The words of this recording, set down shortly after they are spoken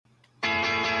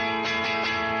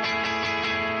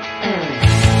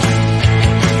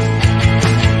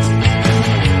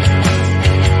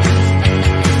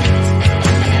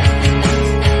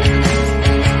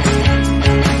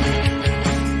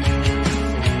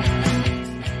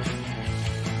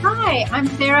Hi, I'm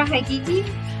Sarah Hagigi.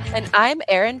 And I'm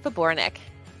Erin Vabornik.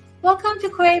 Welcome to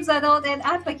COAB's Adult Ed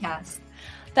Advocast.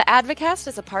 The Advocast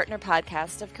is a partner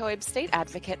podcast of COAB's State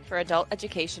Advocate for Adult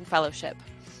Education Fellowship.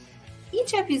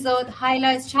 Each episode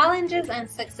highlights challenges and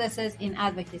successes in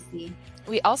advocacy.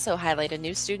 We also highlight a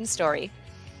new student story.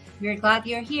 We're glad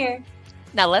you're here.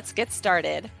 Now let's get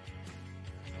started.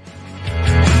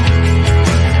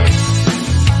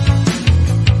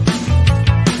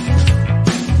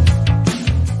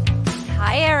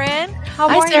 Hi, Erin. How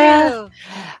Hi, are Sarah. you?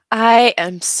 I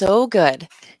am so good.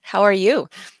 How are you?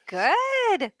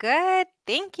 Good.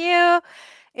 Thank you.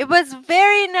 It was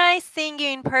very nice seeing you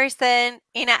in person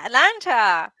in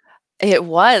Atlanta. It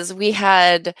was. We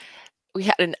had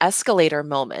an escalator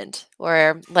moment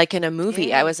where, like in a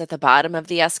movie, I Yay. was at the bottom of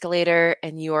the escalator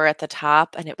and you were at the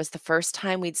top, and it was the first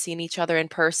time we'd seen each other in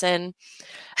person.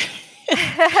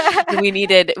 We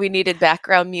needed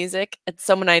background music, and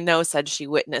someone I know said she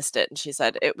witnessed it, and she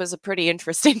said it was a pretty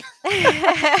interesting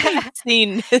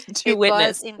scene to It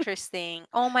witness. was interesting.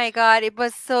 Oh my God, it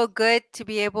was so good to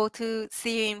be able to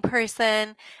see you in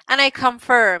person. And I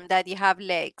confirm that you have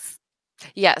legs.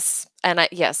 Yes, and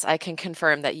I can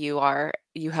confirm that you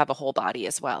have a whole body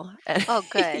as well. Oh,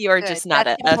 good. You're good. just not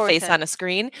That's a face important. on a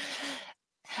screen.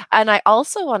 And I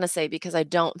also want to say, because I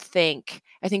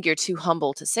think you're too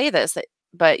humble to say this,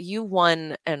 but you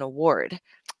won an award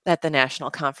at the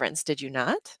national conference, did you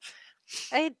not?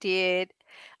 I did.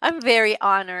 I'm very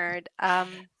honored.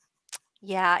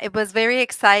 Yeah, it was very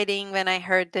exciting when I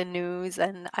heard the news,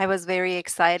 and I was very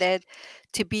excited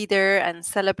to be there and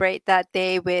celebrate that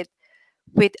day with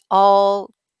all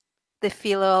the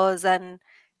fellows and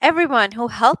everyone who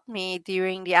helped me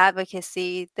during the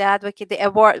advocacy. The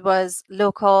award was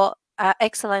local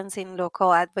excellence in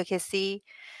local advocacy,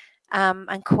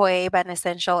 and COAB and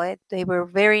Essential Ed. They were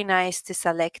very nice to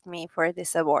select me for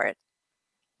this award.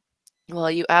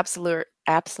 Well, you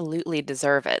absolutely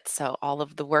deserve it. So all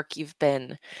of the work you've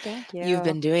been Thank you.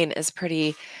 doing is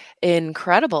pretty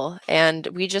incredible. And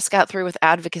we just got through with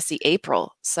Advocacy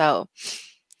April. So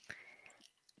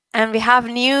And we have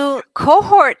new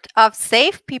cohort of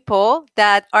safe people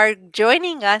that are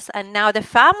joining us, and now the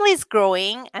family is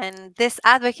growing. And this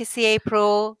Advocacy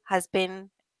April has been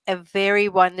a very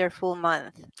wonderful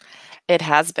month. it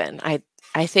has been.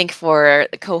 I think for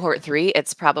cohort 3,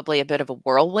 it's probably a bit of a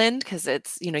whirlwind because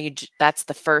it's, that's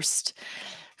the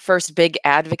first big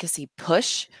advocacy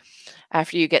push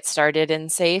after you get started in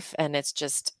SAFE, and it's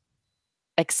just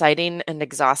exciting and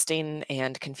exhausting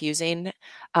and confusing.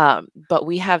 But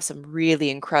we have some really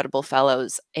incredible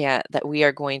fellows that we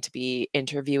are going to be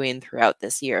interviewing throughout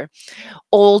this year.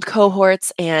 Old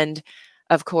cohorts and,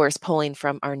 of course, pulling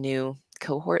from our new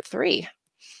cohort 3.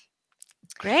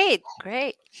 Great.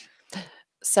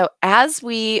 So as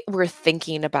we were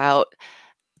thinking about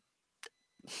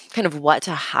kind of what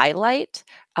to highlight,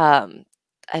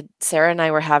 Sarah and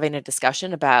I were having a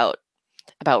discussion about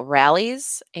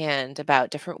rallies and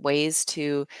about different ways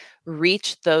to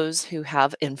reach those who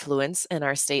have influence in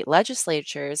our state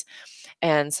legislatures.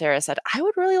 And Sarah said, I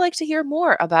would really like to hear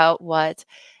more about what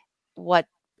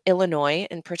Illinois,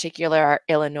 in particular our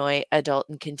Illinois Adult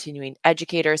and Continuing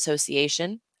Educator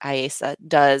Association, IACEA,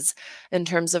 does in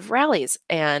terms of rallies.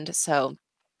 And so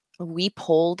we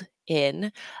pulled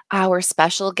in our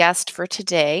special guest for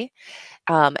today,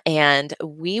 and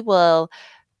we will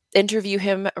interview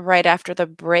him right after the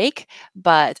break,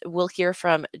 but we'll hear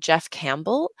from Jeff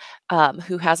Campbell,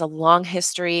 who has a long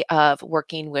history of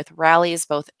working with rallies,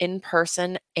 both in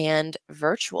person and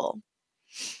virtual.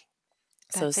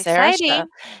 So That's Sarah, exciting.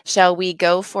 shall we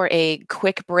go for a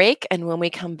quick break? And when we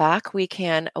come back, we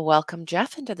can welcome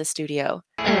Jeff into the studio.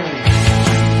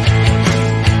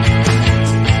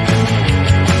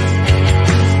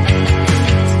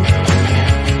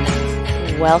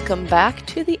 Welcome back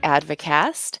to the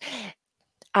Advocast.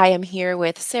 I am here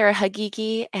with Sarah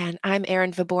Hagigi, and I'm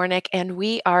Erin Vabornik, and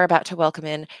we are about to welcome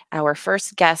in our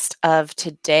first guest of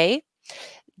today,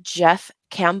 Jeff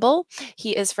Campbell.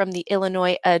 He is from the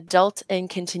Illinois Adult and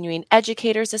Continuing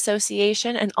Educators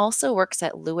Association and also works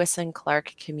at Lewis and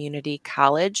Clark Community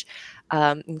College.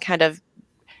 And kind of,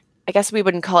 I guess we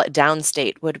wouldn't call it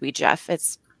downstate, would we, Jeff?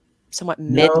 It's somewhat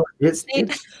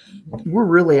mid-state. We're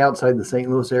really outside the St.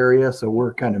 Louis area, so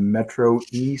we're kind of metro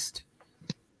east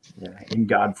in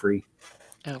Godfrey.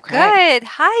 Okay. Good.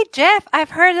 Hi, Jeff.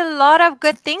 I've heard a lot of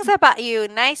good things about you.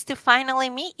 Nice to finally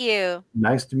meet you.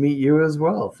 Nice to meet you as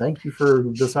well. Thank you for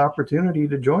this opportunity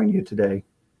to join you today.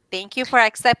 Thank you for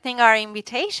accepting our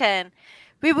invitation.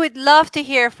 We would love to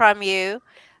hear from you.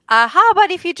 How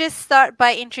about if you just start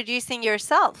by introducing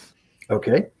yourself?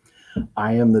 Okay.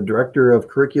 I am the Director of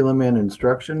Curriculum and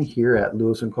Instruction here at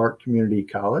Lewis and Clark Community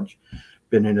College.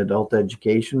 Been in adult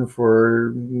education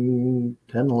for 10,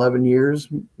 11 years,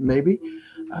 maybe.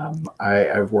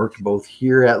 I've worked both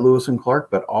here at Lewis and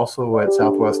Clark, but also at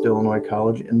Southwest Illinois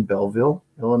College in Belleville,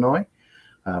 Illinois.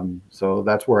 So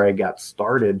that's where I got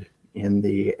started in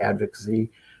the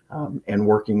advocacy and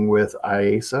working with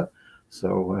IACEA.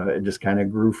 So it just kind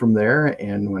of grew from there.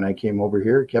 And when I came over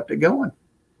here, it kept it going.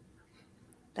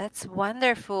 That's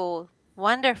wonderful.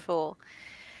 Wonderful.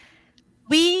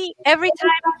 Every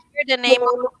time we hear the name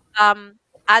of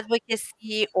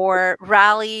advocacy or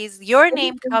rallies, your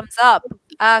name comes up.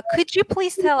 Could you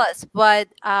please tell us what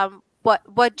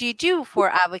do you do for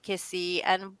advocacy,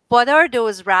 and what are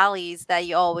those rallies that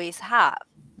you always have?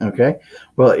 Okay.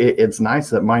 Well, it's nice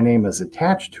that my name is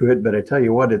attached to it, but I tell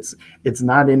you what, it's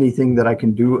not anything that I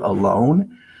can do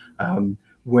alone.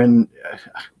 When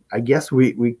I guess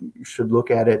we should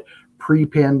look at it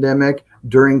pre-pandemic,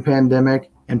 during pandemic,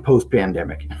 and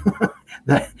post-pandemic.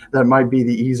 that might be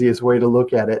the easiest way to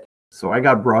look at it. So I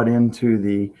got brought into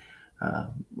the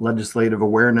legislative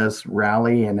awareness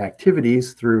rally and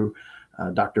activities through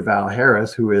Dr. Val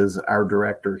Harris, who is our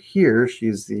director here.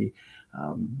 She's the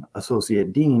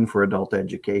Associate Dean for Adult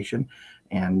Education.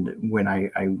 And when I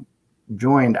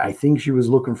joined, I think she was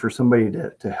looking for somebody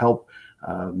to help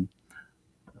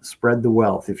spread the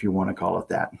wealth, if you want to call it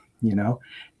that,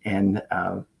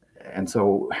 And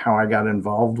so how I got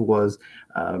involved was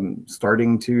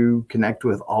starting to connect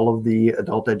with all of the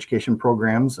adult education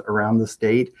programs around the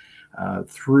state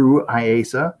through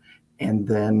IACEA, and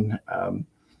then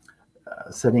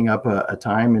setting up a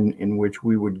time in which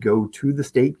we would go to the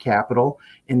state capitol.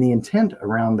 And the intent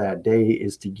around that day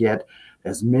is to get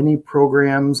as many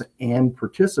programs and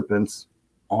participants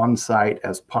on site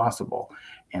as possible.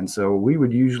 And so we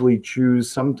would usually choose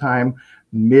sometime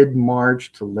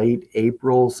mid-March to late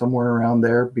April, somewhere around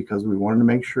there, because we wanted to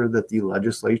make sure that the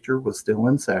legislature was still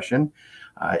in session.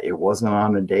 It wasn't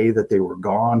on a day that they were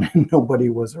gone and nobody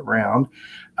was around.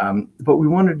 But we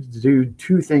wanted to do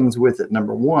two things with it.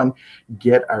 Number one,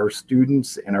 get our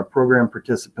students and our program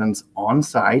participants on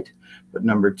site, but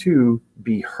number two,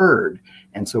 be heard.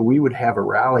 And so we would have a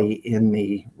rally in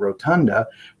the rotunda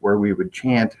where we would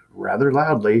chant rather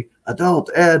loudly,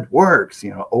 "Adult Ed works,"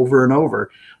 over and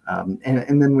over.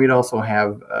 And then we'd also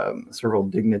have several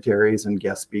dignitaries and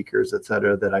guest speakers, et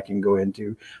cetera, that I can go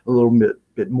into a little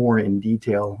bit more in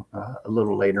detail a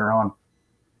little later on.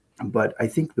 But I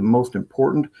think the most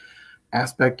important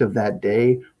aspect of that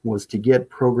day was to get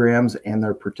programs and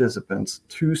their participants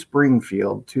to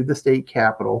Springfield, to the state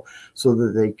capitol, so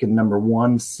that they can, number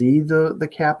one, see the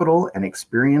capitol and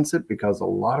experience it, because a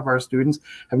lot of our students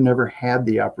have never had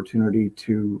the opportunity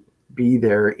to be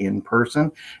there in person.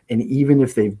 And even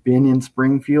if they've been in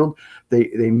Springfield,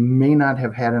 they may not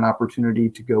have had an opportunity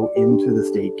to go into the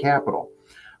state capitol.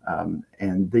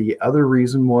 And the other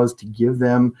reason was to give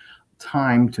them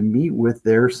time to meet with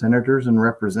their senators and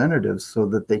representatives so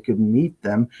that they could meet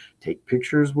them, take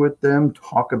pictures with them,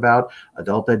 talk about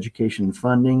adult education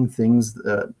funding, things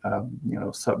that,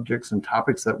 subjects and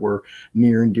topics that were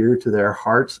near and dear to their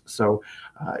hearts. So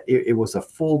it was a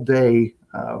full day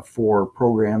for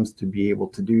programs to be able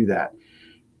to do that.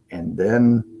 And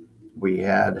then we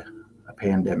had a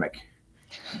pandemic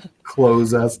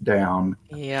close us down.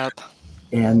 Yep.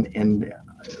 And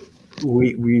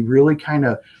we really kind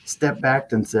of stepped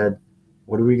back and said,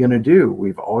 what are we going to do?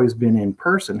 We've always been in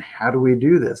person. How do we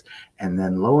do this? And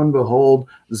then lo and behold,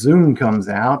 Zoom comes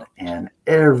out and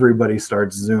everybody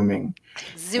starts Zooming.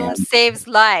 Zoom saves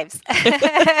lives.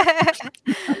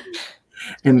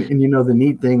 And the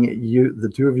neat thing,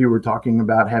 the two of you were talking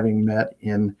about having met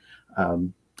in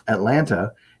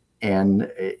Atlanta.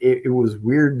 And it was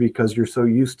weird because you're so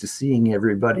used to seeing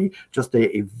everybody, just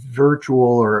a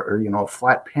virtual or a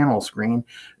flat panel screen,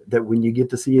 that when you get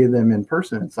to see them in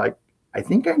person, it's like, I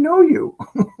think I know you.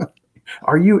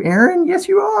 Are you Aaron? Yes,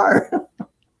 you are.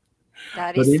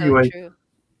 That is so true.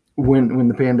 When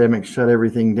the pandemic shut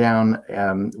everything down,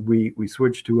 we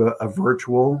switched to a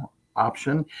virtual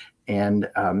option, and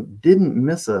didn't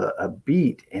miss a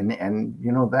beat. And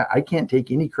that I can't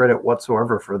take any credit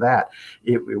whatsoever for that.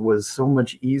 It was so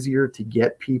much easier to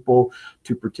get people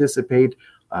to participate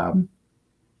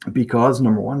because,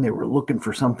 number one, they were looking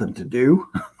for something to do.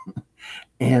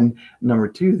 And number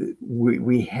two,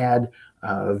 we had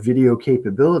video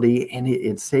capability, and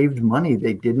it saved money.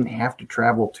 They didn't have to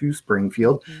travel to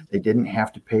Springfield. Mm-hmm. They didn't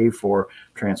have to pay for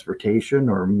transportation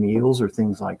or meals or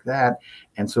things like that.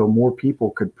 And so more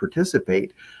people could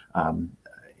participate.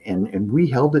 And we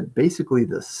held it basically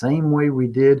the same way we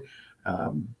did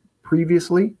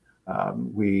previously.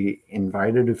 We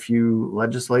invited a few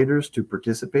legislators to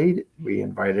participate. We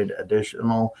invited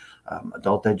additional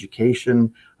adult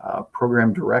education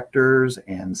program directors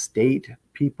and state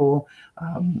people.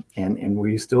 And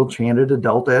we still chanted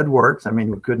Adult Ed Works. I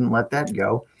mean, we couldn't let that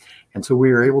go. And so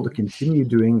we were able to continue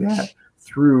doing that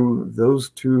through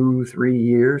those 2-3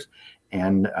 years.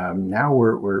 And now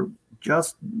we're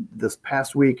just this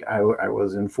past week, I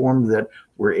was informed that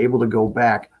we're able to go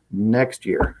back next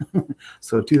year.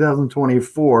 So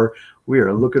 2024, we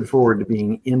are looking forward to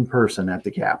being in person at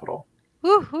the Capitol.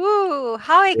 Woohoo!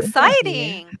 How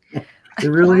exciting! It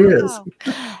really is.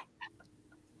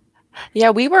 Yeah,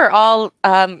 we were all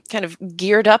kind of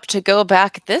geared up to go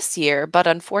back this year, but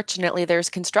unfortunately there's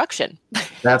construction.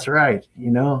 That's right.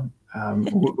 You know,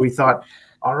 we thought,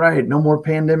 all right, no more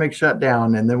pandemic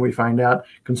shutdown. And then we find out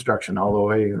construction all the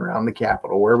way around the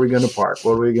Capitol. Where are we going to park?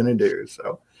 What are we going to do?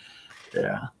 So,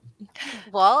 yeah.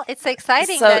 Well, it's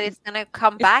exciting that it's going to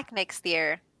come back next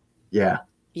year. Yeah.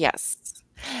 Yes.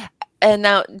 And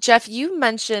now, Jeff, you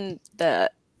mentioned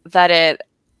that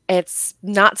it's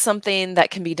not something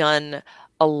that can be done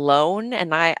alone.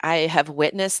 And I have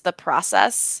witnessed the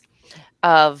process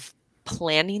of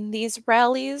planning these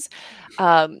rallies.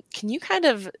 Can you kind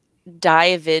of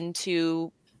dive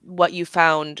into what you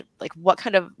found? Like, what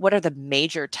are the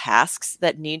major tasks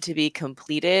that need to be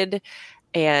completed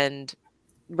and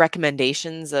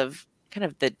recommendations of kind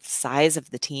of the size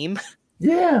of the team?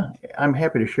 Yeah, I'm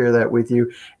happy to share that with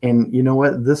you. And you know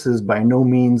what? This is by no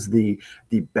means the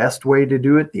best way to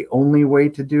do it, the only way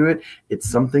to do it. It's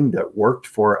something that worked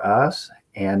for us.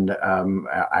 And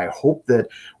I hope that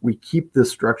we keep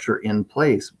this structure in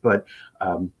place. But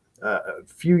a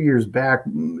few years back,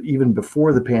 even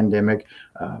before the pandemic,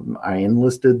 I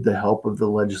enlisted the help of the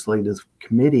Legislative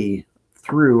Committee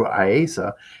through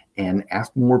IACEA and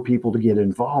asked more people to get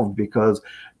involved, because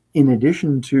in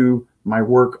addition to my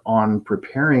work on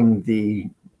preparing the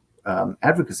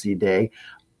Advocacy Day,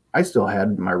 I still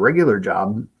had my regular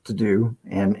job to do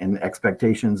and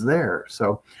expectations there.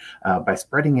 So by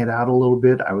spreading it out a little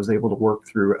bit, I was able to work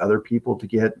through other people to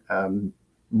get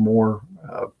more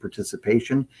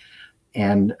participation.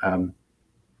 And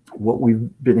what we've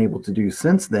been able to do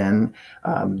since then,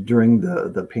 during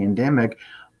the pandemic,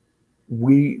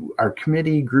 our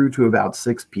committee grew to about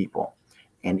 6 people.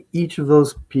 And each of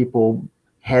those people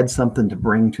had something to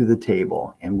bring to the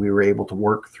table, and we were able to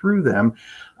work through them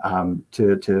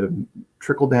to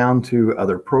trickle down to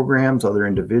other programs, other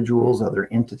individuals, other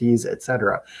entities,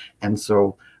 etc. And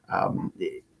so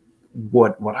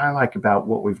what I like about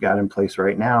what we've got in place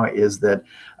right now is that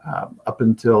up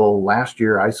until last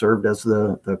year, I served as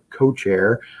the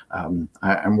co-chair.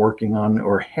 I'm working on,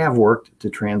 or have worked to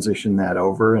transition that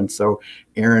over. And so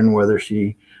Erin, whether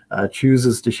she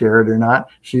chooses to share it or not,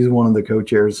 she's one of the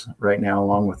co-chairs right now,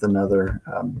 along with another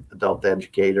adult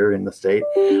educator in the state.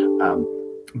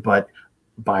 But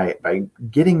by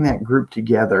getting that group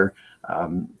together,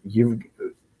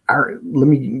 let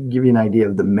me give you an idea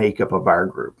of the makeup of our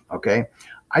group. Okay,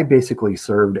 I basically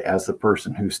served as the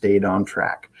person who stayed on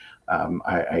track.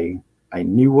 I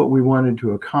knew what we wanted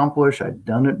to accomplish. I'd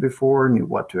done it before, knew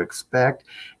what to expect.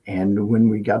 And when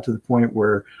we got to the point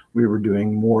where we were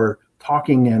doing more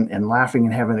talking and laughing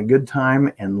and having a good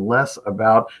time, and less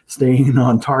about staying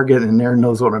on target, and Erin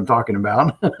knows what I'm talking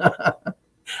about,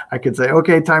 I could say,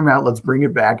 okay, time out, let's bring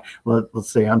it back. Let's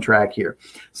stay on track here.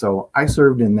 So I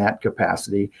served in that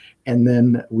capacity. And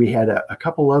then we had a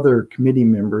couple other committee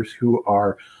members who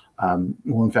are,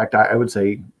 well, in fact, I would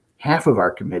say half of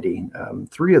our committee,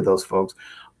 3 of those folks,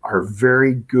 are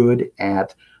very good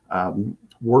at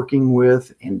working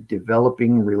with and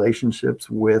developing relationships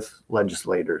with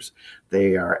legislators.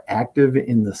 They are active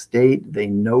in the state. They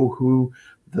know who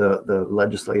the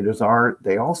legislators are.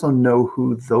 They also know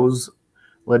who those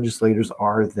legislators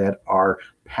are that are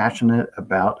passionate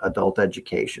about adult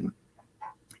education.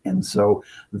 And so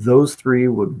those 3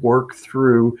 would work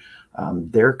through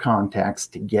their contacts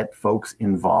to get folks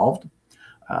involved,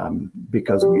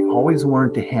 because we always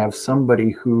wanted to have somebody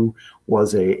who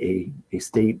was a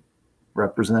state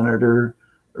representative,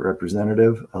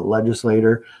 a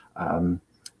legislator,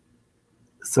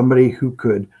 somebody who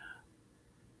could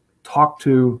talk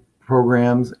to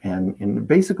programs and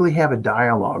basically have a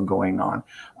dialogue going on.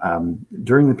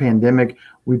 During the pandemic,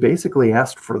 we basically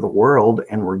asked for the world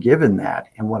and were given that.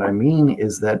 And what I mean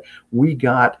is that we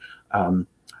got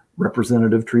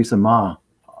Representative Teresa Ma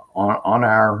on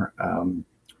our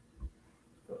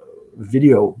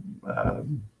video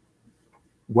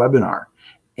webinar,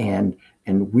 and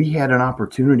we had an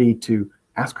opportunity to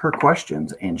ask her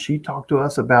questions. And she talked to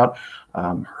us about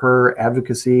her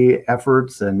advocacy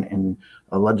efforts and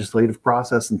a legislative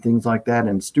process and things like that.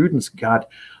 And students got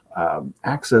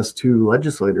access to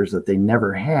legislators that they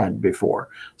never had before.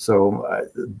 So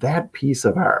that piece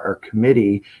of our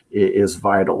committee is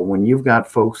vital. When you've got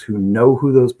folks who know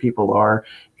who those people are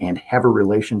and have a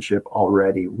relationship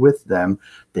already with them,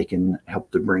 they can help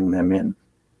to bring them in.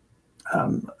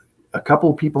 A couple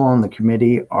of people on the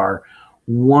committee are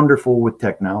wonderful with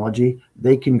technology.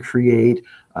 They can create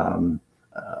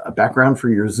a background for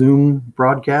your Zoom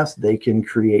broadcast. They can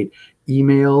create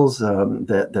emails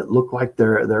that look like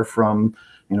they're from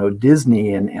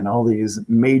Disney and all these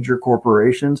major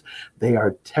corporations. They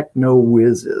are techno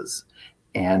whizzes,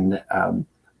 and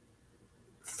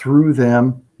through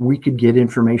them we could get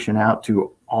information out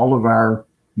to all of our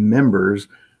members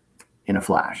in a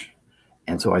flash.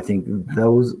 And so I think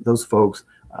those folks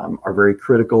are very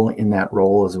critical in that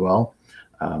role as well.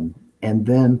 And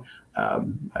then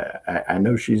I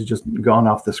know she's just gone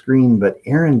off the screen, but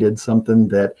Erin did something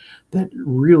that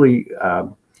really, I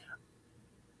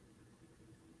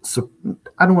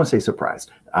don't want to say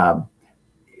surprised,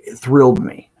 it thrilled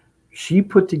me. She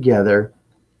put together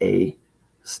a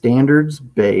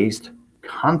standards-based,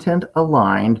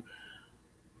 content-aligned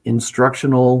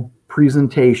instructional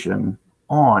presentation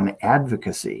on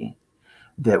advocacy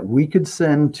that we could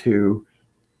send to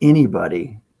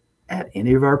anybody at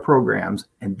any of our programs,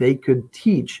 and they could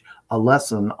teach a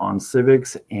lesson on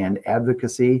civics and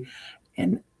advocacy,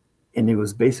 and it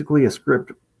was basically a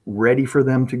script ready for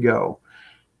them to go.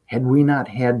 Had we not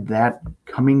had that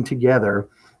coming together,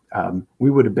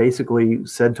 we would have basically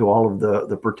said to all of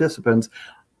the participants,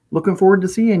 looking forward to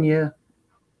seeing you.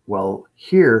 Well,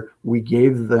 here we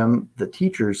gave them, the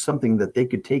teachers, something that they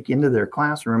could take into their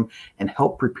classroom and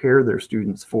help prepare their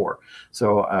students for.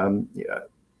 So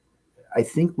I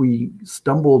think we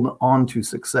stumbled onto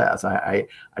success. I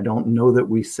don't know that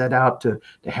we set out to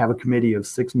have a committee of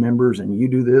 6 members and you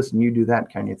do this and you do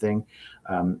that kind of thing.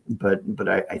 But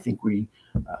I think we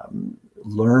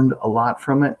learned a lot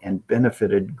from it and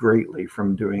benefited greatly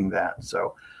from doing that.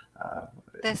 So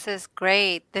This is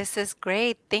great. This is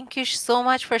great. Thank you so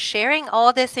much for sharing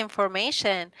all this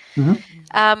information.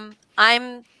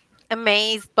 I'm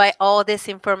amazed by all this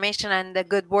information and the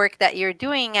good work that you're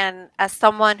doing. And as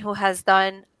someone who has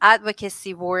done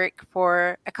advocacy work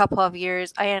for a couple of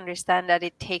years, I understand that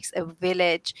it takes a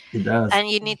village. it does. And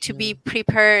you need to be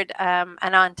prepared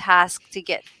and on task to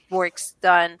get works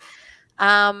done.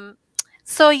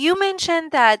 So you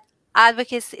mentioned that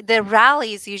advocacy, the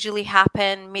rallies usually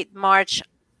happen mid-March,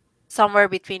 somewhere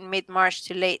between mid-March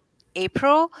to late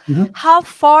April. How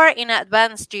far in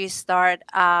advance do you start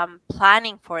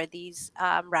planning for these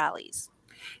rallies?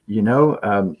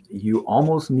 You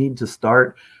almost need to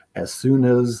start as soon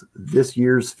as this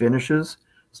year's finishes,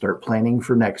 start planning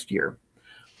for next year.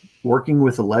 Working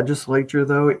with the legislature,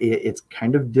 though, it's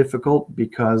kind of difficult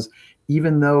because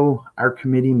even though our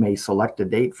committee may select a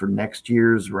date for next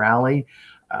year's rally,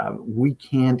 we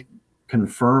can't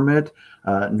confirm it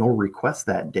nor request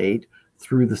that date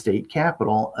through the state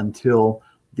capitol until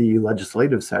the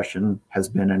legislative session has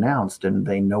been announced and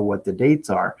they know what the dates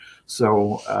are.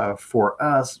 So for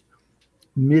us,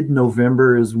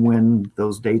 mid-November is when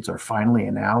those dates are finally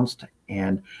announced.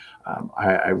 And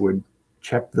I would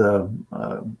check the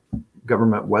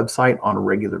government website on a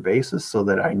regular basis so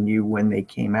that I knew when they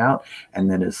came out.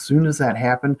 And then as soon as that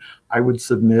happened, I would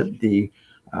submit the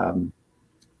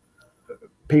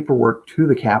paperwork to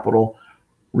the Capitol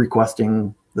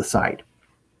requesting the site.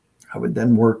 I would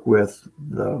then work with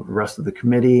the rest of the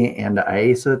committee and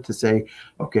IACEA to say,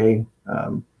 okay,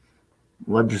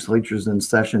 legislature's in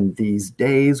session these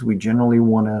days. We generally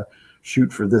want to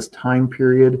shoot for this time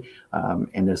period.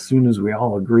 And as soon as we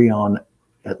all agree on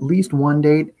at least one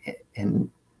date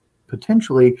and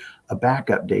potentially a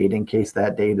backup date in case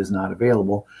that date is not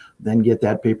available, then get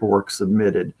that paperwork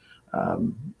submitted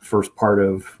first part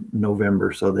of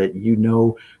November so that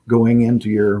going into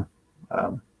your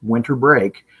winter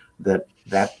break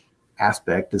that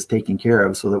aspect is taken care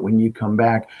of, so that when you come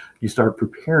back, you start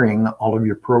preparing all of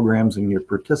your programs and your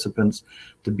participants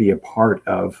to be a part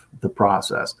of the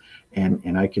process.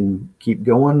 And I can keep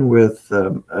going with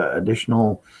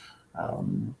additional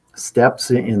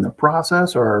steps in the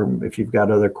process, or if you've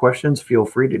got other questions, feel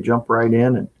free to jump right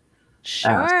in and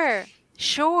ask.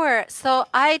 Sure. So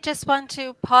I just want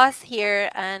to pause here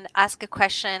and ask a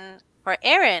question for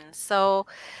Erin. So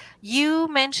you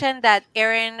mentioned that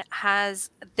Erin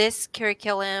has this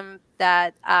curriculum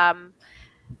that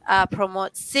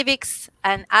promote civics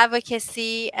and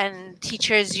advocacy, and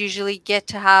teachers usually get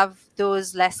to have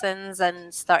those lessons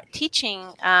and start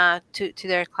teaching to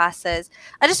their classes.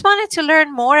 I just wanted to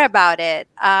learn more about it.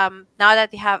 Now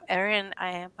that you have Erin,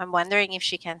 I'm wondering if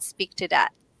she can speak to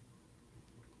that.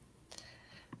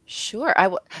 Sure.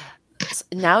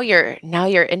 Now you're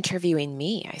interviewing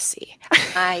me, I see.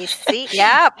 I see.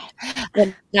 Yep.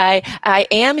 And I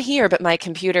am here, but my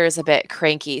computer is a bit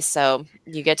cranky, so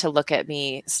you get to look at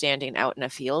me standing out in a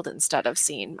field instead of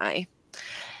seeing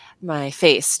my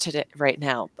face today right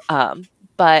now.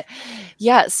 But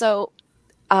yeah, so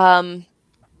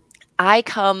I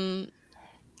come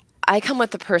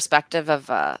with the perspective of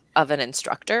an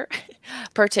instructor,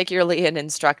 particularly an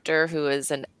instructor who is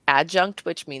an adjunct,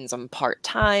 which means I'm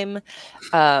part-time,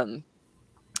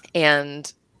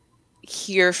 and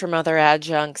hear from other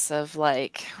adjuncts of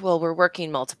like, well, we're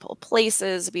working multiple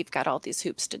places, we've got all these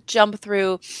hoops to jump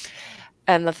through.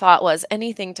 And the thought was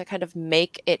anything to kind of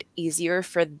make it easier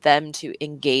for them to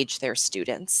engage their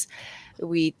students.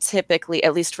 We typically,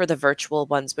 at least for the virtual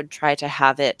ones, would try to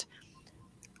have it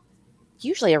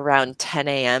usually around 10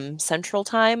 a.m. Central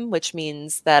Time, which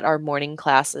means that our morning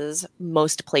classes,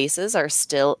 most places, are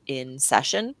still in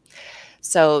session.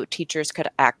 So teachers could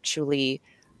actually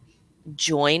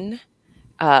join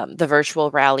the virtual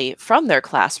rally from their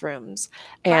classrooms,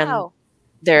 and Wow.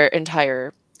 their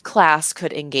entire class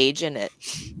could engage in it.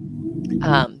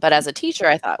 But as a teacher,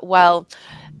 I thought, well,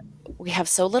 we have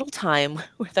so little time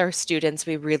with our students,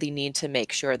 we really need to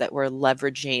make sure that we're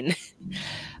leveraging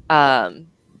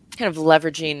kind of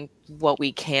leveraging what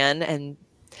we can. And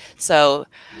so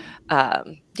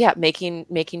yeah,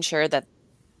 making sure that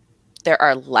there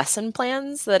are lesson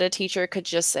plans that a teacher could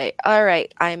just say, all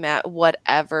right, I'm at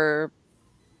whatever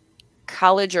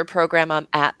college or program I'm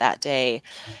at that day.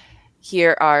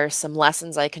 Here are some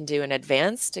lessons I can do in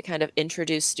advance to kind of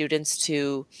introduce students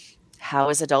to how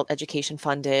is adult education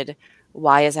funded,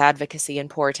 why is advocacy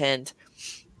important,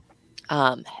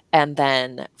 and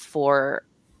then for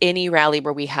any rally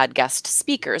where we had guest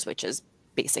speakers, which is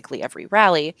basically every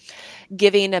rally,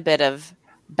 giving a bit of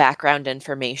background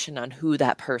information on who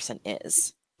that person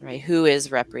is, right? Who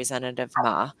is Representative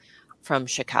Ma from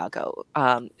Chicago?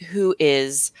 Who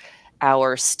is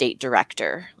our state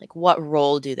director? Like, what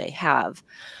role do they have?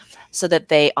 So that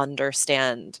they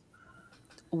understand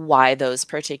why those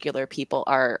particular people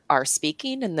are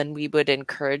speaking. And then we would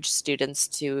encourage students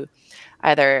to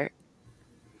either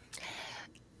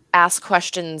ask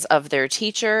questions of their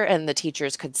teacher, and the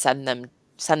teachers could send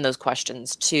those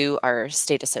questions to our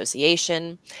state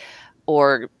association,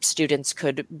 or students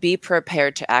could be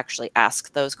prepared to actually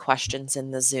ask those questions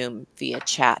in the Zoom via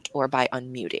chat or by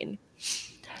unmuting,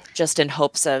 just in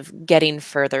hopes of getting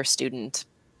further student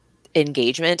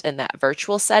engagement in that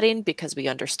virtual setting, because we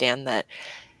understand that,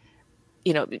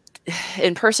 you know,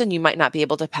 in person, you might not be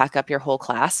able to pack up your whole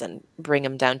class and bring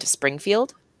them down to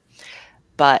Springfield.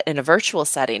 But in a virtual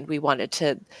setting, we wanted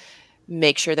to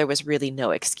make sure there was really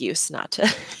no excuse not to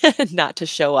not to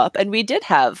show up. And we did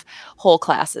have whole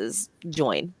classes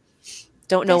join.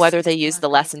 Don't know This whether is they used the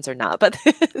wonderful. lessons or not, but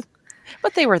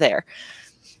but they were there.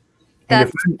 And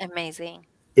That's amazing.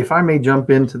 if I may jump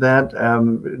into that,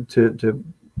 to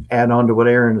add on to what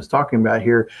Erin is talking about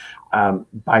here,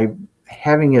 by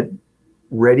having it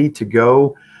ready to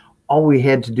go, all we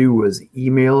had to do was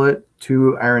email it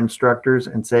to our instructors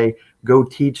and say, go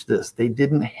teach this. They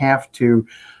didn't have to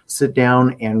sit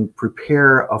down and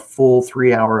prepare a full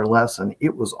 3-hour lesson.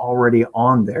 It was already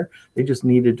on there. They just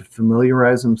needed to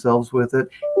familiarize themselves with it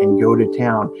and go to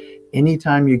town.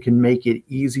 Anytime you can make it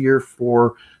easier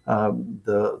for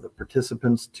the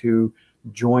participants to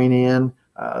join in,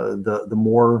 the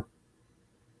more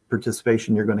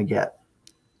participation you're going to get.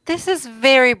 This is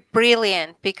very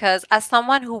brilliant, because as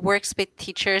someone who works with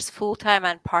teachers full-time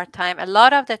and part-time, a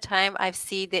lot of the time I've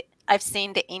seen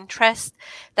the interest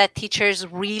that teachers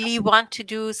really want to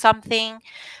do something,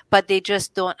 but they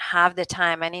just don't have the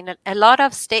time. And in a lot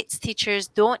of states, teachers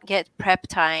don't get prep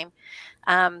time,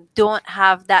 don't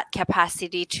have that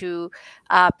capacity to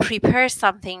prepare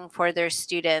something for their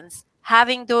students.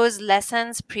 Having those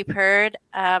lessons prepared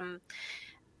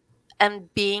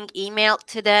and being emailed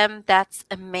to them, that's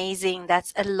amazing.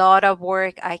 That's a lot of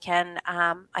work. I can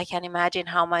imagine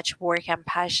how much work and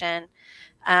passion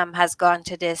has gone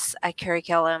to this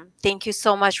curriculum. Thank you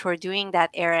so much for doing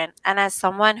that, Erin. And as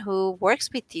someone who works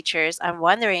with teachers, I'm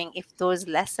wondering if those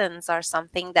lessons are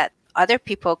something that other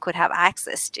people could have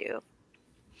access to.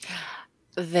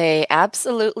 They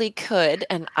absolutely could,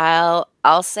 and I'll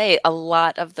say a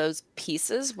lot of those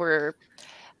pieces were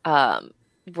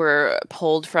were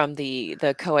pulled from the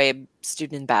COAB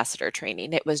student ambassador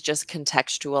training. It was just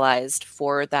contextualized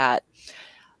for that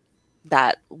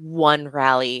one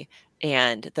rally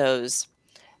and those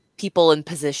people in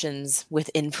positions with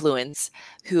influence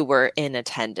who were in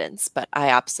attendance. But I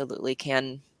absolutely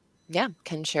can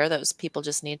share those. People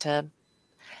just need to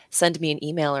send me an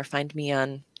email or find me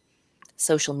on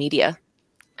social media,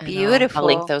 and I'll link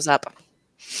Beautiful. those up.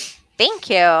 Thank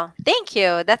you. Thank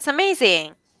you. That's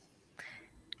amazing.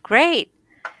 Great.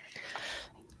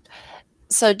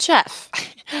 So Jeff,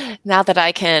 now that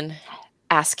I can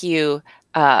ask you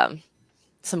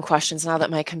some questions now that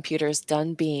my computer's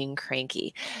done being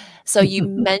cranky. So you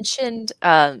mentioned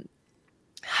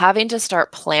having to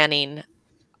start planning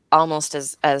almost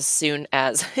as soon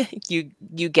as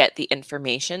you get the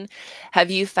information. Have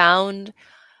you found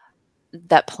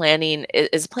that planning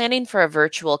for a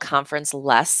virtual conference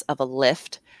less of a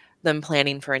lift than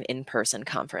planning for an in-person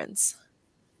conference?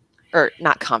 Or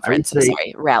not conference, I'm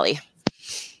sorry, rally.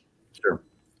 Sure.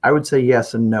 I would say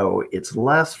yes and no. It's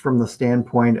less from the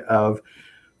standpoint of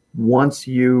once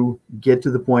you get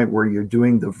to the point where you're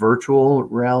doing the virtual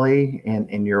rally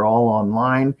and you're all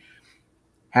online,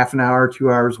 half an hour,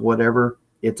 2 hours, whatever,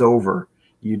 it's over.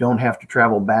 You don't have to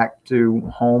travel back to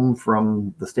home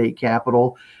from the state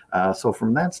capitol. So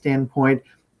from that standpoint,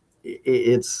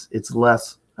 it's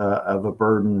less of a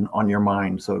burden on your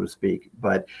mind, so to speak.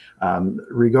 But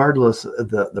regardless,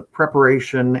 the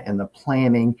preparation and the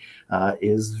planning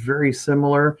is very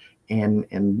similar,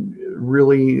 and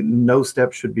really no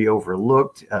step should be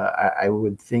overlooked. I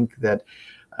would think that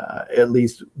at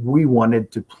least we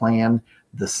wanted to plan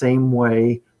the same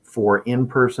way for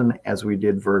in-person as we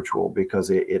did virtual, because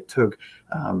it took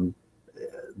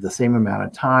the same amount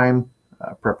of time,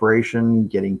 preparation,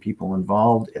 getting people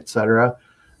involved, etc.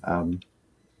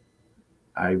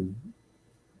 I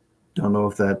don't know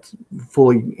if that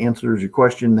fully answers your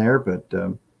question there, but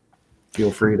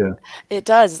feel free to. It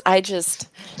does. I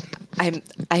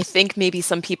think maybe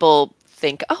some people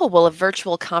think, oh, well, a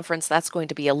virtual conference, that's going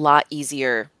to be a lot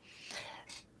easier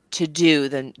to do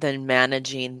than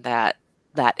managing that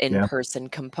in-person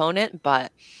component.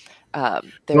 But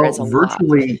there is a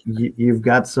virtually, lot. You've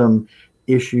got some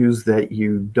issues that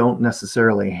you don't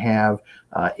necessarily have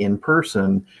in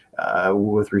person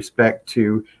with respect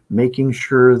to making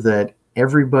sure that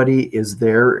everybody is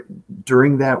there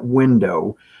during that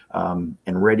window and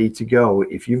ready to go.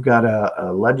 If you've got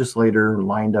a legislator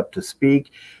lined up to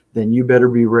speak, then you better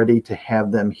be ready to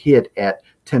have them hit at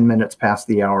 10 minutes past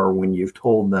the hour when you've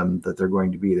told them that they're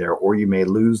going to be there, or you may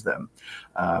lose them.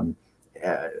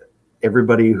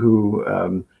 Everybody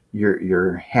who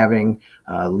you're having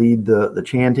lead the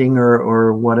chanting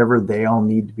or whatever, they all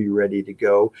need to be ready to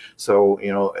go. So,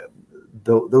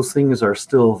 those things are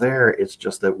still there. It's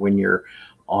just that when you're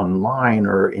online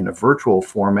or in a virtual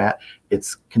format,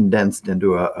 it's condensed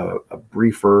into a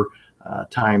briefer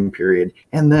time period.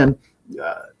 And then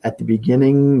at the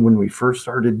beginning, when we first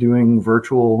started doing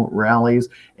virtual rallies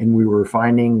and we were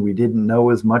finding we didn't know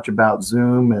as much about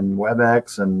Zoom and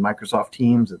WebEx and Microsoft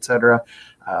Teams, etc.,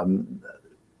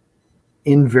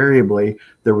 invariably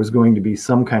there was going to be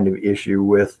some kind of issue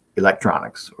with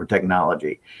electronics or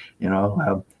technology.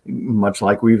 Much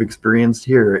like we've experienced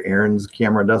here, Erin's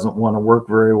camera doesn't want to work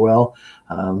very well,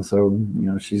 so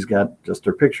she's got just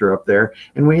her picture up there,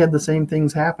 and we had the same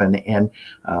things happen, and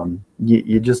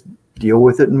you just deal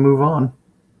with it and move on.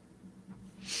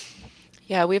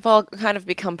 Yeah, we've all kind of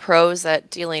become pros at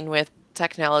dealing with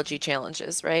technology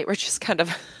challenges, right? We're just kind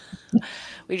of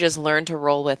we just learn to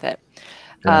roll with it.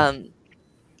 Yeah.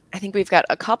 I think we've got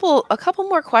a couple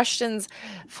more questions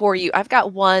for you. I've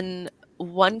got one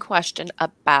question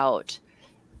about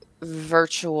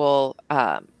virtual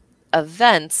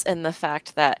events, and the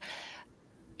fact that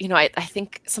I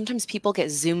think sometimes people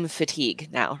get Zoom fatigue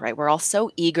now, right? We're all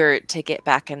so eager to get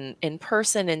back in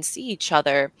person and see each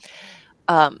other.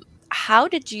 How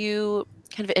did you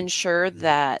kind of ensure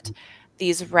that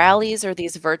these rallies or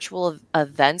these virtual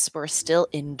events were still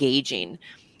engaging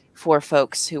for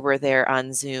folks who were there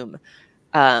on Zoom?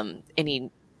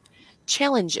 Any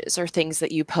challenges or things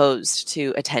that you posed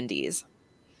to attendees?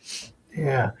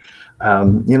 Yeah,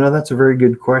 that's a very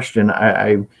good question.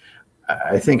 I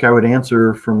think I would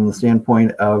answer from the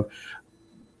standpoint of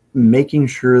making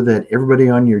sure that everybody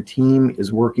on your team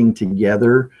is working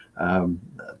together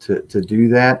to do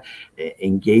that,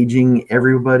 engaging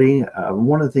everybody.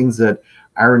 One of the things that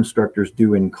our instructors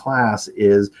do in class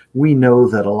is we know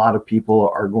that a lot of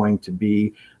people are going to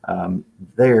be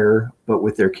there, but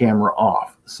with their camera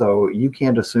off. So you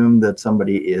can't assume that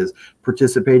somebody is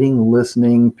participating,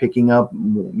 listening, picking up,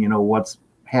 what's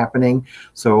happening.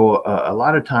 So a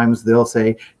lot of times they'll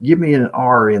say, give me an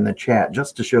R in the chat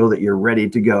just to show that you're ready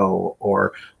to go,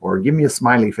 or give me a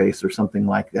smiley face or something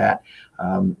like that.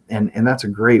 And that's a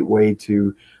great way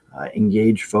to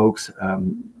engage folks.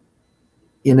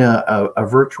 In a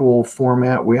virtual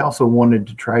format, we also wanted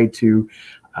to try to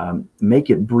make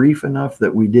it brief enough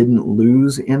that we didn't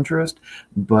lose interest,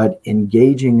 but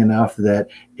engaging enough that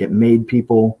it made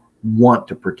people want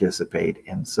to participate.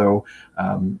 And so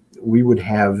we would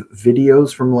have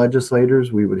videos from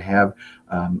legislators. We would have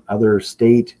other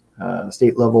state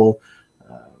level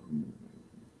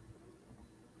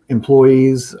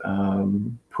employees,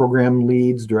 program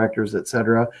leads, directors,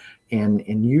 etc.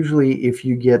 And usually if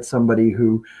you get somebody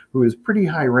who is pretty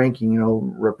high ranking,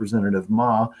 Representative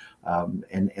Ma,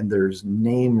 and there's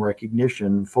name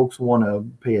recognition, folks want to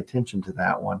pay attention to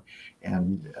that one.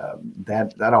 And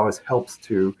that always helps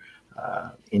to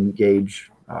engage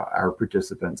our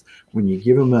participants. When you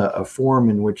give them a forum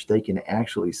in which they can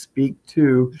actually speak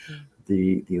to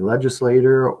the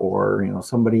legislator or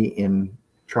somebody in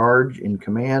charge, in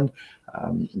command,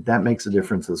 that makes a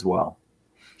difference as well.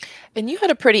 And you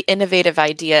had a pretty innovative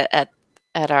idea at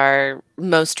our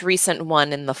most recent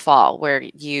one in the fall, where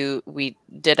we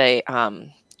did a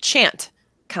chant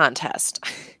contest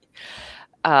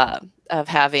of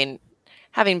having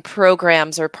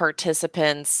programs or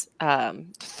participants,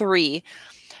 3,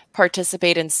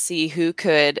 participate and see who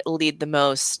could lead the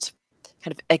most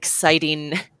kind of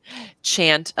exciting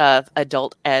chant of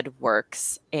adult ed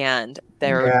works. And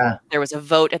there was a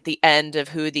vote at the end of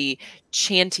who the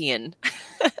champion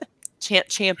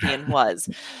was.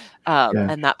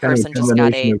 And that person just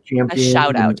got a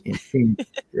shout out.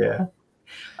 Yeah.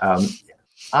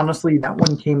 Honestly, that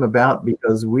one came about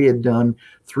because we had done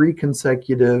 3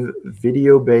 consecutive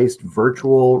video-based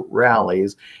virtual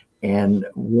rallies and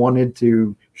wanted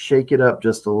to shake it up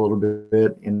just a little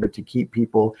bit in order to keep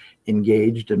people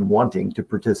engaged and wanting to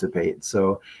participate.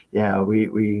 So yeah, we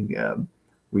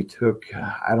took,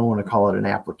 I don't want to call it an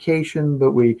application,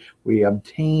 but we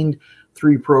obtained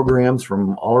 3 programs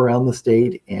from all around the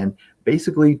state and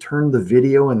basically turned the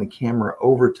video and the camera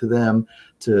over to them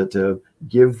to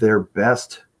give their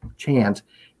best chant,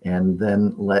 and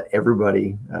then let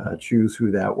everybody choose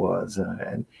who that was.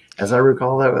 And as I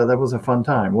recall, that was a fun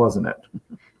time, wasn't it?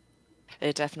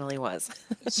 It definitely was.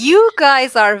 You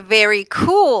guys are very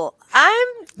cool. I'm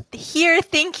here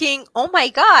thinking, oh my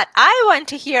God, I want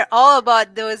to hear all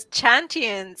about those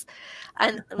champions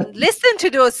and listen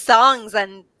to those songs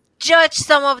and judge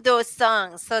some of those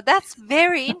songs. So that's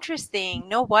very interesting.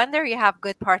 No wonder you have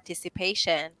good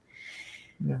participation.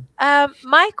 Yeah.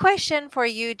 My question for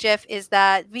you, Jeff, is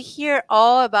that we hear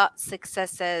all about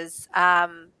successes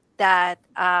that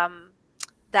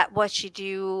what you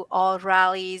do, all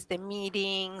rallies, the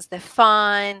meetings, the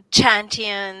fun,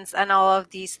 champions, and all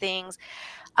of these things.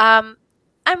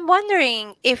 I'm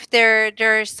wondering if there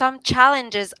are some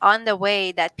challenges on the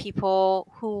way that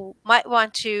people who might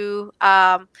want to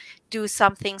do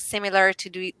something similar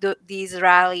to these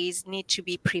rallies need to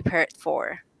be prepared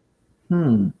for.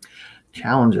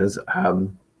 Challenges.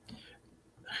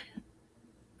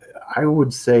 I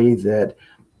would say that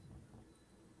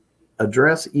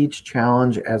address each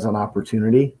challenge as an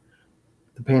opportunity.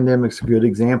 The pandemic's a good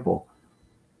example.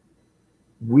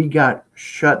 We got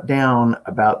shut down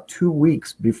about 2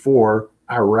 weeks before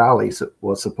our rally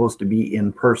was supposed to be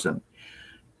in person.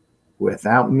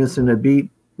 Without missing a beat,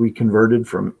 we converted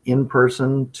from in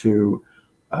person to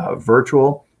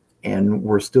virtual, and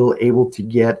we're still able to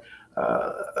get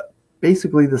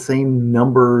basically the same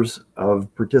numbers of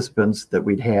participants that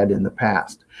we'd had in the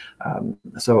past.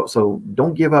 So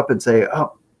don't give up and say,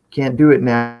 oh, can't do it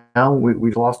now.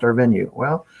 We've lost our venue.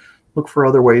 Well, look for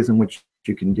other ways in which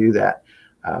you can do that.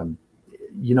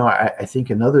 I think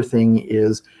another thing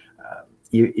is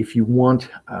if you want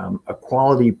a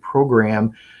quality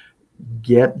program,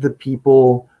 get the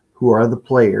people who are the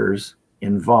players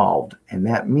involved. And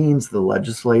that means the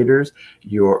legislators,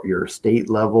 your state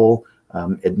level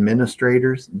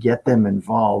administrators, get them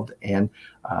involved. And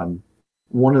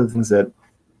one of the things that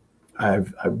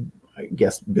I've I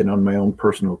guess been on my own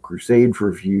personal crusade for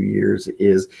a few years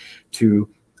is to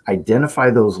identify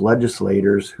those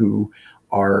legislators who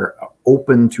are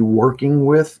open to working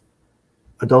with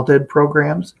adult ed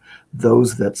programs,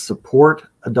 those that support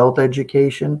adult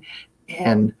education,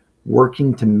 and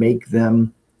working to make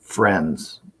them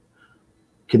friends,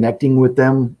 connecting with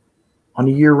them on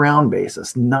a year-round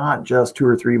basis, not just 2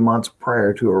 or 3 months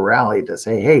prior to a rally to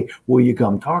say, hey, will you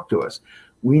come talk to us?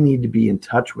 We need to be in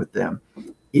touch with them.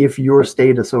 If your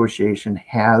state association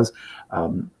has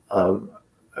a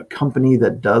company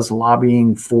that does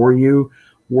lobbying for you,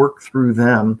 work through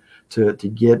them to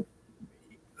get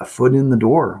a foot in the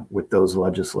door with those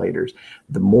legislators.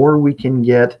 The more we can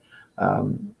get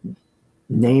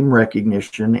name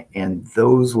recognition and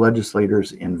those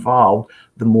legislators involved,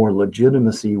 the more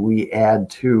legitimacy we add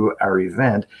to our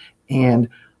event. And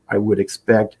I would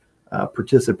expect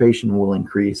participation will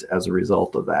increase as a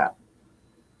result of that.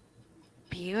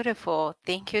 Beautiful.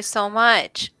 Thank you so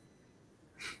much.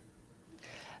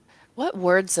 What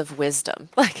words of wisdom,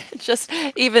 like just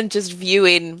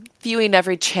viewing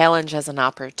every challenge as an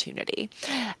opportunity.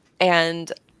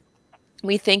 And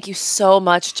we thank you so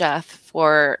much, Jeff,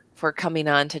 for coming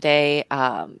on today,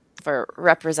 for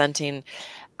representing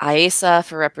IACEA,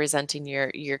 for representing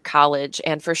your college,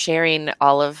 and for sharing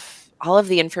all of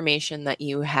the information that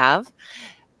you have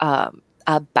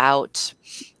about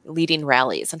leading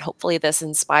rallies. And hopefully this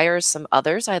inspires some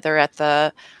others, either at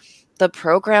the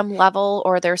program level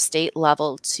or their state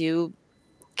level, to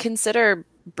consider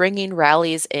bringing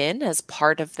rallies in as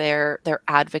part of their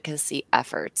advocacy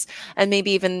efforts, and maybe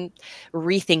even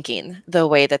rethinking the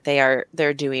way that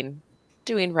they're doing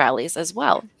rallies as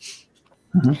well.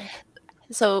 Mm-hmm.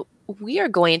 So we are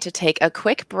going to take a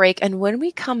quick break, and when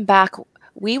we come back,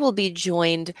 we will be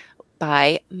joined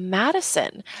by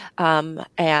Madison,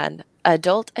 an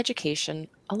adult education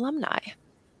alumni.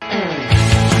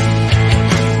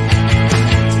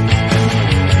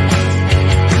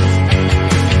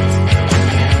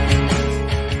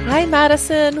 Hi,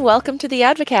 Madison. Welcome to the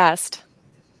Advocast.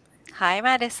 Hi,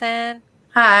 Madison.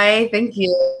 Hi, thank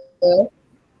you.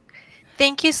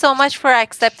 Thank you so much for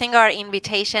accepting our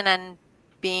invitation and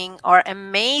being our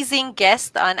amazing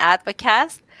guest on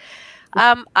Advocast.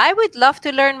 I would love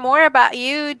to learn more about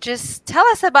you. Just tell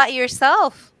us about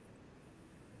yourself.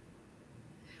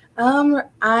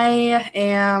 I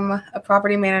am a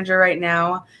property manager right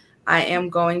now. I am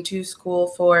going to school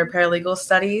for paralegal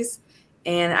studies,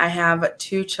 and I have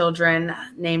 2 children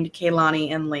named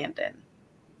Kaylani and Landon.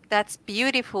 That's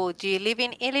beautiful. Do you live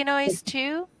in Illinois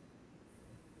too?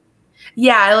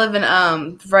 Yeah, I live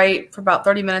in right for about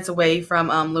 30 minutes away from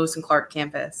Lewis and Clark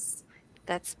campus.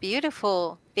 That's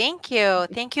beautiful. Thank you.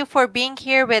 Thank you for being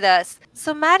here with us.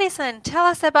 So, Madison, tell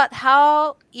us about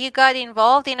how you got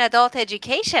involved in adult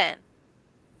education.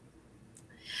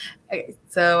 Okay,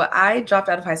 so I dropped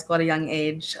out of high school at a young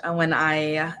age when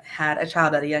I had a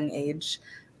child at a young age.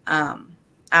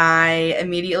 I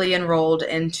immediately enrolled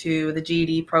into the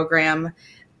GED program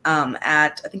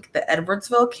at, I think, the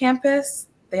Edwardsville campus.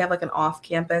 They have like an off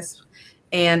campus,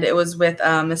 and it was with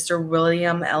Mr.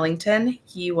 William Ellington.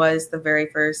 He was the very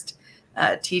first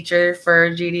teacher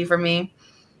for GED for me.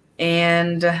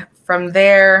 And from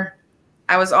there,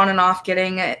 I was on and off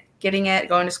getting it,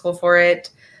 going to school for it.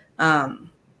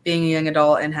 Being a young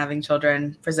adult and having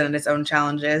children presented its own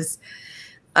challenges.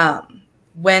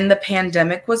 When the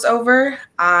pandemic was over,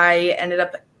 I ended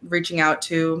up reaching out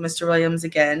to Mr. Williams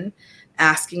again,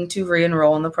 asking to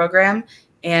re-enroll in the program.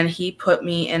 And he put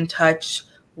me in touch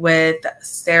with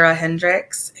Sarah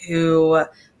Hendricks, who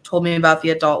told me about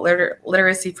the adult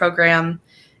literacy program.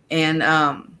 And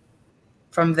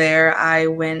from there, I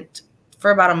went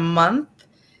for about a month,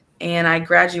 and I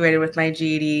graduated with my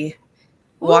GED.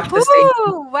 Walked the stage.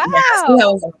 Wow. Yeah, so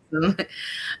that was awesome.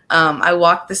 I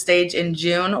walked the stage in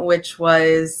June,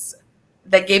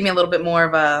 that gave me a little bit more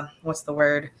of a,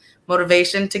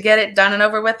 motivation to get it done and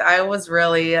over with. I was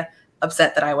really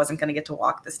upset that I wasn't going to get to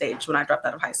walk the stage when I dropped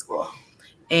out of high school.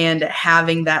 And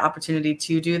having that opportunity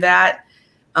to do that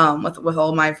with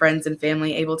all my friends and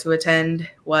family able to attend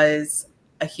was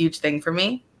a huge thing for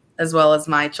me, as well as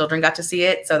my children got to see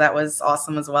it. So that was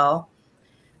awesome as well.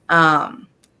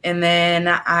 And then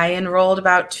I enrolled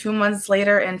about 2 months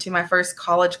later into my first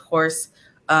college course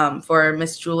for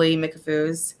Miss Julie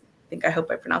McAfoos. I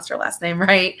hope I pronounced her last name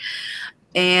right.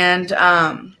 And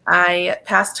I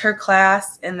passed her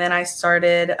class, and then I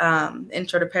started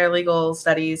Intro to Paralegal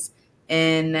Studies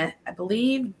in, I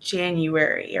believe,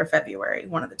 January or February,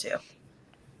 one of the two.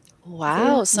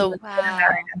 Wow. So Wow.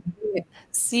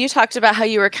 you talked about how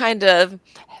you were kind of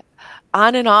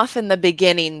on and off in the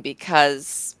beginning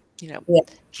because,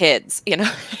 kids,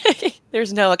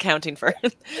 there's no accounting for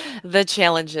the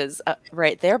challenges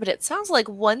right there. But it sounds like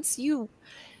once you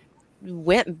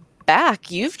went back,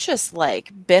 you've just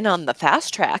been on the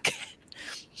fast track.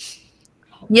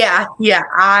 Yeah.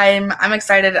 I'm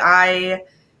excited. I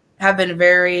have been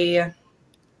very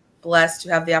blessed to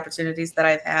have the opportunities that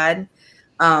I've had.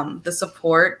 The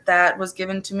support that was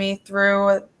given to me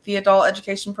through the adult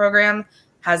education program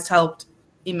has helped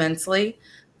immensely.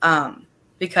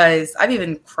 Because I've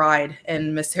even cried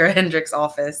in Miss Sarah Hendricks'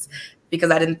 office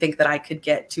because I didn't think that I could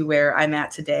get to where I'm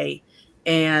at today.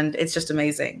 And it's just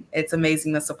amazing. It's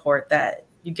amazing the support that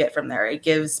you get from there. It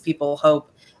gives people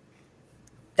hope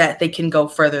that they can go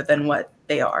further than what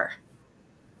they are.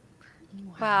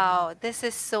 Wow, this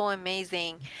is so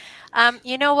amazing.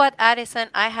 You know what, Addison?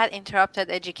 I had interrupted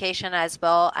education as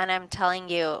well, and I'm telling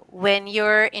you, when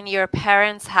you're in your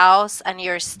parents' house and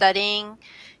you're studying,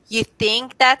 you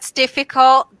think that's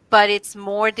difficult, but it's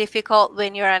more difficult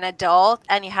when you're an adult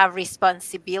and you have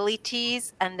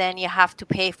responsibilities, and then you have to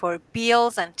pay for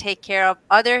bills and take care of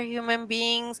other human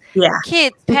beings, Yeah.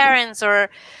 kids, parents, or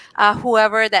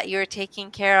whoever that you're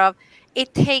taking care of.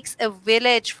 It takes a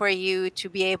village for you to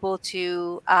be able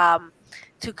to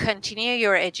continue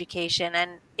your education,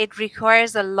 and it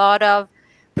requires a lot of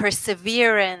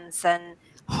perseverance and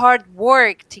hard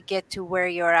work to get to where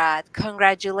you're at.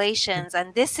 Congratulations,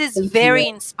 and this is Thank very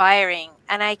you. inspiring,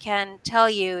 and I can tell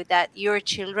you that your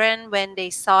children, when they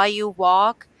saw you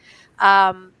walk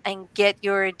and get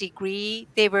your degree,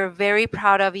 they were very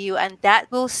proud of you, and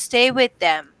that will stay with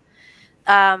them.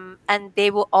 And they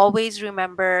will always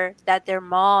remember that their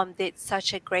mom did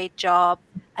such a great job,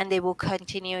 and they will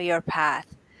continue your path.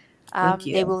 Thank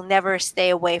They you. will never stay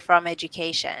away from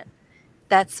education.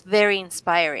 That's very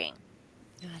inspiring.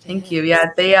 That Thank you. is. Yeah,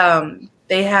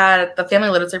 they had the family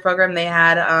literacy program. They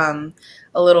had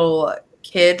a little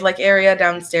kid like area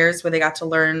downstairs where they got to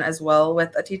learn as well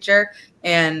with a teacher,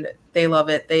 and they love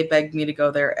it. They begged me to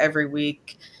go there every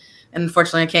week. And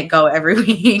unfortunately, I can't go every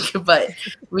week, but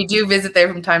we do visit there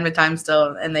from time to time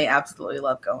still, and they absolutely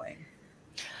love going.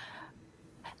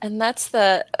 And that's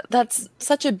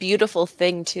such a beautiful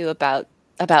thing too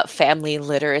about family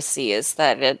literacy, is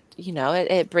that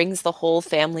it brings the whole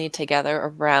family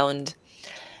together around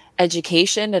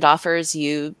education. It offers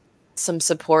you some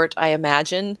support, I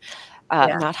imagine,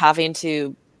 Yeah. not having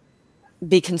to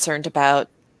be concerned about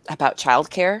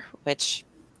childcare, which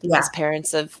Yeah. as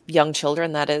parents of young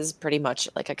children, that is pretty much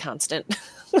like a constant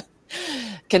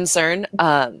concern.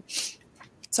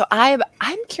 So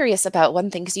I'm curious about one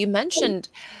thing, because you mentioned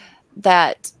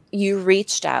that you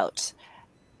reached out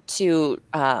to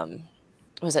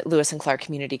was it Lewis and Clark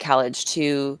Community College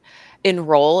to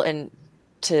enroll and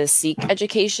to seek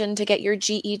education to get your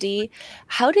GED.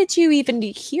 How did you even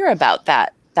hear about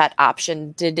that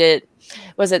option?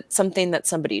 Was it something that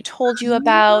somebody told you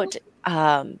about?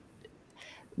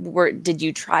 Did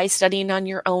you try studying on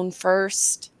your own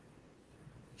first?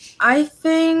 I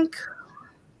think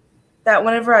that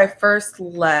whenever I first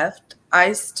left,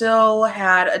 I still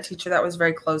had a teacher that was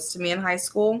very close to me in high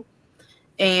school,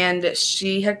 and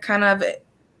she had kind of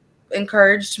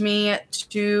encouraged me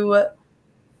to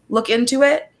look into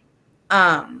it. If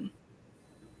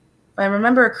I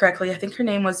remember correctly, I think her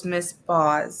name was Miss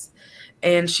Boz,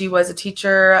 and she was a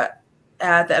teacher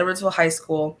at the Edwardsville High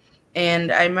School.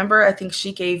 And I remember, I think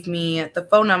she gave me the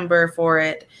phone number for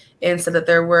it and said that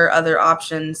there were other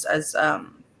options as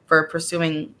for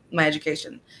pursuing my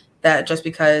education. That just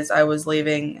because I was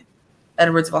leaving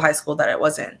Edwardsville High School, that it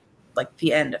wasn't like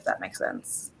the end, if that makes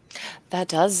sense. That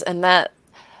does, and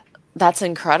that's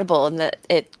incredible, and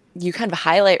that you kind of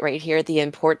highlight right here the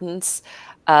importance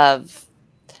of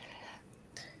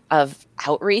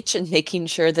outreach and making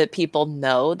sure that people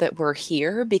know that we're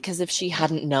here, because if she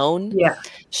hadn't known, Yeah.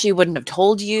 she wouldn't have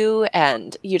told you,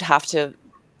 and you'd have to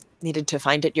needed to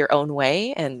find it your own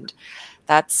way, and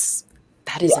that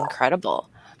is incredible.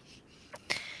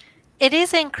 It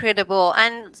is incredible.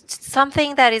 And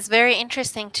something that is very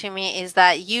interesting to me is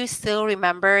that you still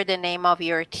remember the name of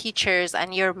your teachers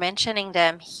and you're mentioning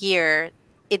them here.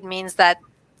 It means that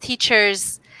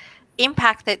teachers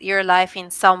impacted your life in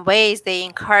some ways, they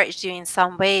encouraged you in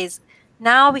some ways.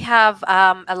 Now we have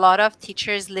a lot of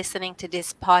teachers listening to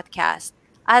this podcast.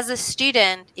 As a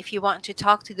student, if you want to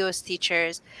talk to those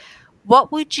teachers,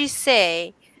 what would you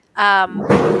say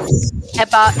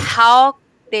about how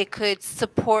they could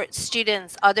support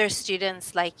students, other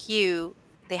students like you?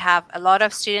 They have a lot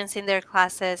of students in their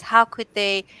classes. How could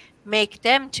they make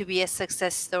them to be a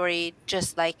success story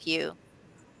just like you?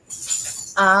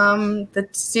 The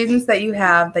students that you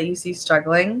have that you see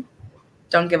struggling,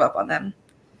 don't give up on them.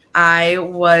 I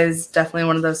was definitely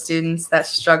one of those students that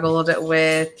struggled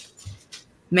with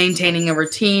maintaining a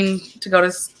routine to go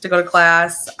to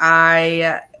class.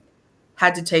 I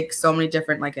had to take so many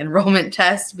different like enrollment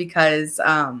tests because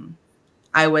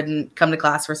I wouldn't come to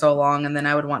class for so long, and then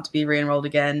I would want to be re-enrolled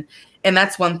again. And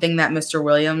that's one thing that Mr.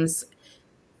 Williams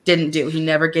didn't do. He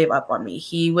never gave up on me.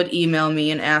 He would email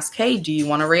me and ask, "Hey, do you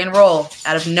want to re-enroll?"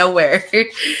 Out of nowhere.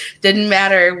 Didn't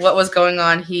matter what was going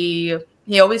on. He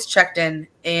always checked in,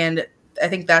 and I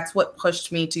think that's what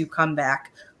pushed me to come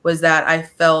back, was that I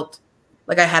felt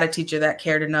like I had a teacher that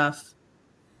cared enough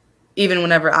even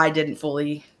whenever I didn't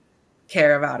fully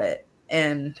care about it.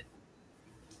 And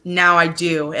now I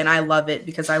do, and I love it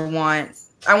because I want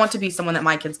to be someone that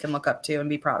my kids can look up to and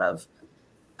be proud of,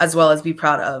 as well as be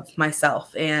proud of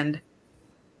myself. And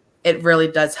it really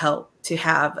does help to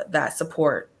have that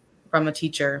support from a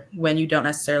teacher when you don't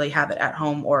necessarily have it at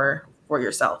home or for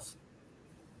yourself.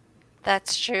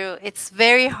 That's true. It's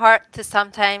very hard to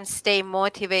sometimes stay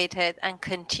motivated and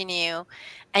continue,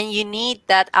 and you need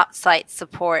that outside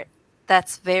support.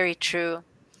 That's very true.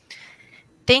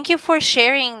 Thank you for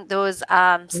sharing those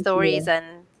stories,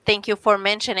 and thank you for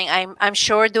mentioning. I'm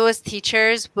sure those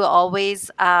teachers will always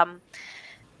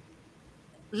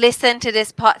listen to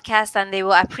this podcast, and they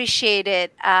will appreciate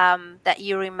it, that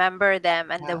you remember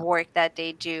them and the work that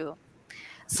they do.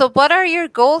 So, what are your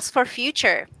goals for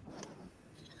future?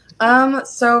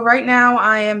 So right now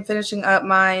I am finishing up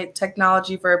my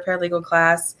technology for a paralegal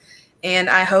class, and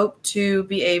I hope to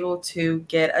be able to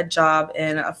get a job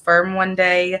in a firm one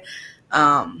day.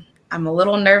 I'm a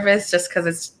little nervous just because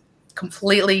it's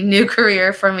completely new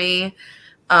career for me.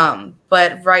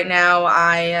 But right now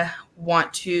I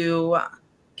want to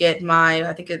get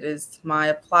I think it is my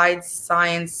applied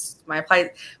science, my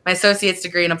associate's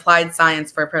degree in applied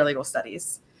science for paralegal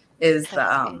studies is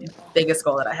the biggest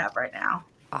goal that I have right now.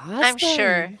 Awesome. I'm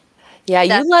sure. Yeah,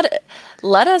 you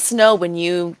let us know when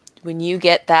you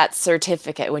get that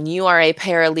certificate, when you are a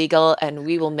paralegal, and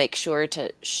we will make sure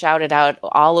to shout it out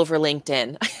all over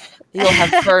LinkedIn. You'll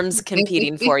have firms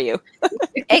competing for you.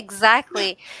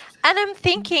 Exactly. And I'm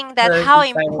thinking that how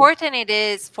important it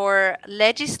is for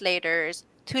legislators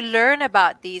to learn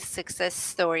about these success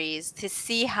stories, to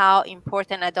see how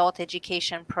important adult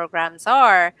education programs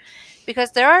are,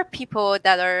 because there are people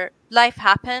that life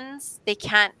happens, they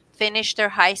can't finish their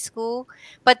high school,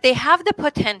 but they have the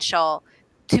potential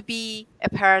to be a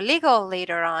paralegal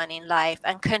later on in life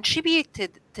and contribute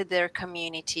to their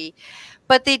community,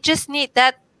 but they just need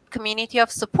that community of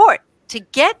support to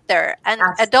get there, and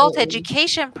adult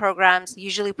education programs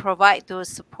usually provide those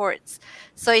supports.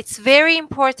 So it's very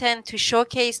important to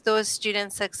showcase those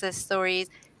student success stories.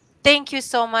 Thank you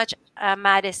so much,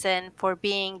 Madison, for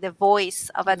being the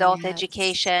voice of adult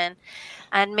education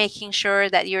and making sure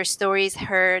that your story is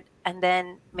heard, and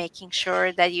then making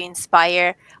sure that you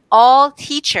inspire all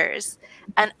teachers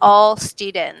and all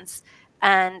students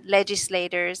and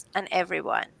legislators and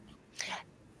everyone.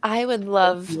 I would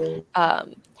love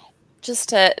just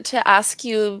to ask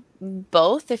you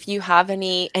both if you have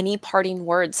any parting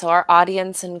words. So our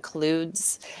audience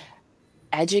includes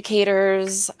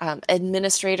educators,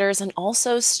 administrators, and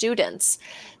also students.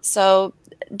 So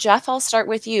Jeff, I'll start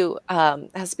with you.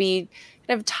 As we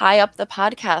kind of tie up the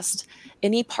podcast,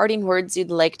 any parting words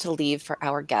you'd like to leave for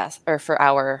our guests or for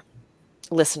our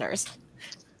listeners?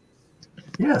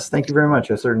 Yes, thank you very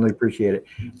much. I certainly appreciate it.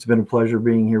 It's been a pleasure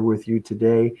being here with you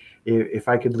today. If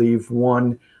I could leave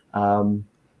one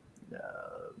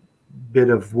bit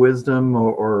of wisdom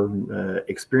or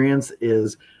experience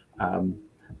is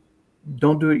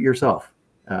don't do it yourself.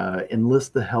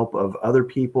 Enlist the help of other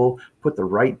people, put the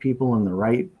right people in the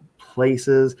right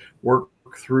places, work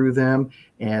through them,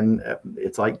 and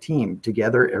it's like team.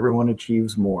 Together, everyone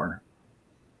achieves more.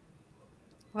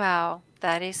 Wow,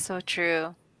 that is so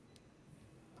true.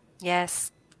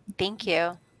 Yes, thank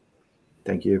you.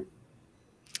 Thank you.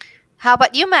 How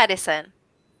about you, Madison?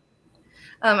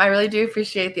 I really do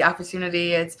appreciate the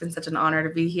opportunity. It's been such an honor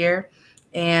to be here.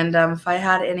 And if I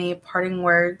had any parting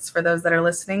words for those that are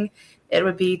listening, it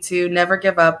would be to never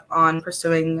give up on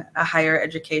pursuing a higher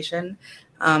education.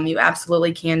 You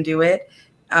absolutely can do it.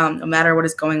 No matter what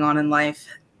is going on in life,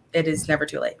 it is never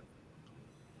too late.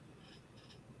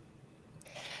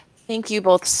 Thank you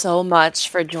both so much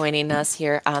for joining us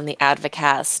here on the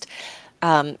Advocast.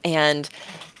 And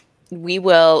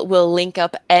we'll link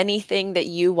up anything that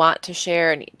you want to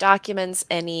share, any documents,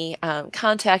 any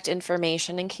contact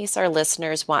information in case our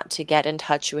listeners want to get in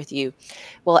touch with you.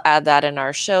 We'll add that in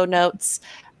our show notes,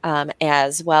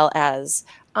 as well as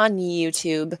on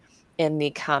YouTube in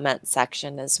the comment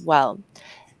section as well.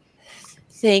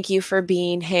 Thank you for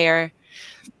being here.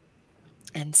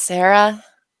 And Sarah,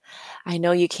 I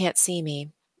know you can't see me,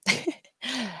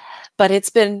 but it's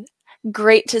been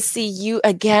great to see you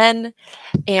again.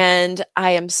 And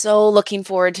I am so looking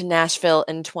forward to Nashville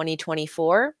in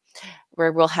 2024,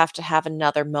 where we'll have to have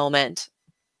another moment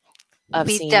of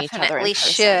seeing each other in person. We definitely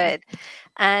should.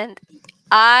 And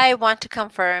I want to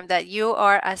confirm that you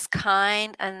are as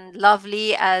kind and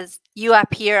lovely as you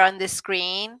appear on the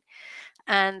screen.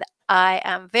 And I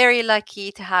am very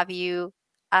lucky to have you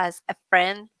as a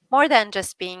friend, more than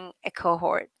just being a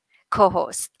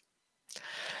co-host.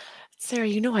 Sarah,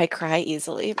 you know I cry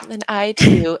easily, and I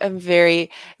too am very,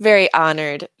 very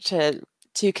honored to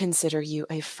consider you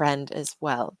a friend as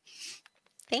well.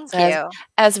 Thank So you.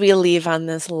 as we leave on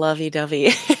this lovey-dovey,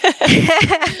 the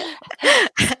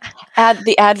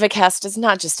Advocast is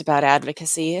not just about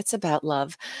advocacy, it's about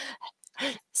love.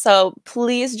 So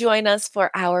please join us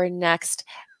for our next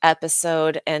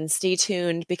episode and stay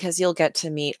tuned because you'll get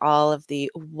to meet all of the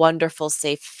wonderful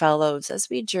SAFE fellows as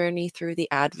we journey through the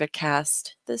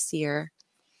Advocast this year.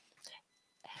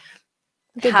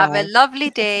 Have a Goodbye. lovely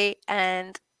day,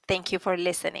 and thank you for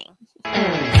listening.